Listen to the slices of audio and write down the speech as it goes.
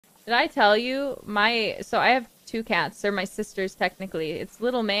Did I tell you so I have two cats. They're my sisters technically. It's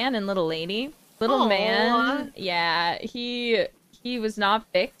Little Man and Little Lady. Little Aw. Man, yeah, he was not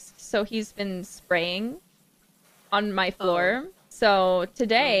fixed, so he's been spraying on my Oh. floor. So Oh.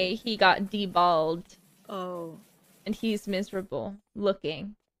 today he got deballed Oh. and he's miserable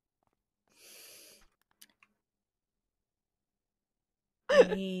looking. I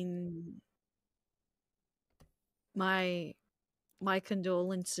mean, my my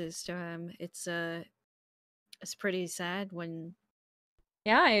condolences to him. It's pretty sad when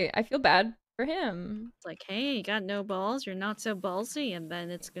Yeah, I feel bad for him. it's like, hey, you got no balls, you're not so ballsy, and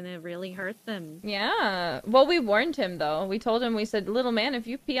then it's gonna really hurt them. Yeah. Well, we warned him though. We told him, we said, "Little man, if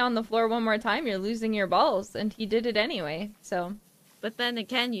you pee on the floor one more time, you're losing your balls." And he did it anyway. So, But then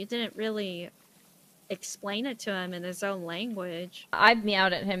again, you didn't really explain it to him in his own language. I've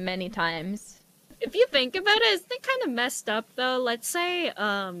meowed at him many times. If you think about it, isn't it kind of messed up though? Let's say,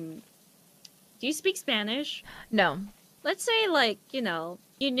 do you speak Spanish? No. Let's say, like, you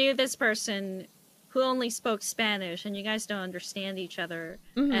knew this person who only spoke Spanish and you guys don't understand each other,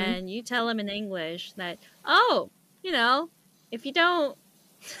 and you tell him in English that, oh, if you don't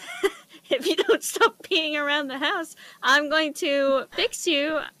if you don't stop peeing around the house, I'm going to fix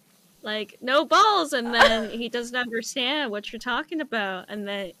you, like, no balls. And then he doesn't understand what you're talking about, and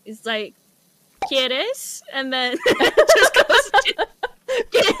then it's like, ¿Quieres? And then just goes to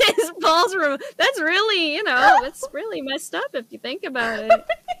get his balls removed. That's really, that's really messed up if you think about it.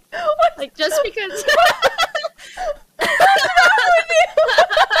 Like, just because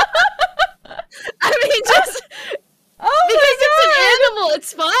I mean, just because it's an animal,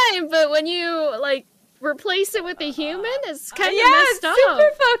 it's fine, but when you, like, replace it with a human, it's kind of messed up. Yeah,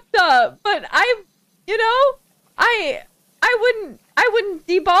 super fucked up. But I wouldn't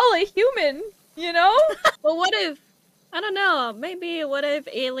deball a human, Well, what if, I don't know, maybe what if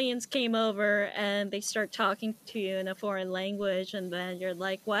aliens came over and they start talking to you in a foreign language, and then you're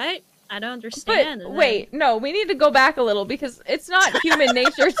like, what? I don't understand. But wait, no, we need to go back a little because it's not human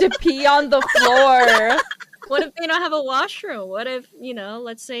nature to pee on the floor. What if they don't have a washroom? What if,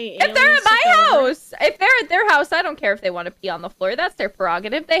 let's say if they're at my house, if they're at their house, I don't care if they want to pee on the floor. That's their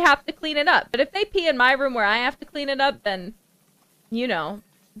prerogative. They have to clean it up. But if they pee in my room where I have to clean it up, then,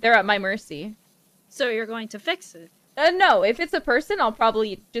 they're at my mercy. So you're going to fix it? No, if it's a person, I'll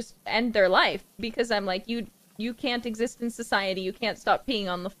probably just end their life because I'm like, you can't exist in society. You can't stop peeing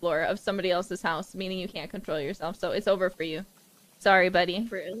on the floor of somebody else's house, meaning you can't control yourself. So it's over for you. Sorry, buddy.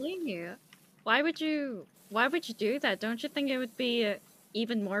 Really? Why would you do that? Don't you think it would be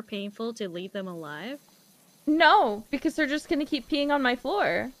even more painful to leave them alive? No, because they're just gonna keep peeing on my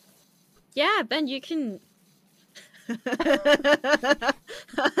floor. Yeah, then you can...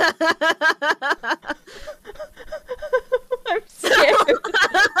 I'm scared.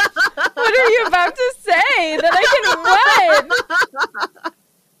 What are you about to say? That I can what?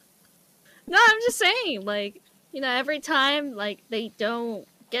 No, I'm just saying, like, every time, like, they don't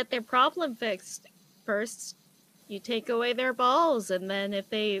get their problem fixed, first you take away their balls, and then if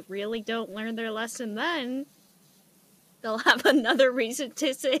they really don't learn their lesson then, they'll have another reason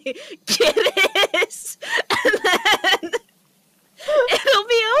to say, get this, and then it'll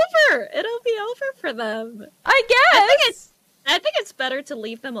be over. It'll be over for them. I guess. I think it's better to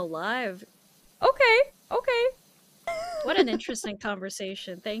leave them alive. Okay. What an interesting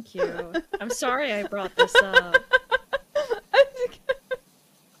conversation. Thank you. I'm sorry I brought this up.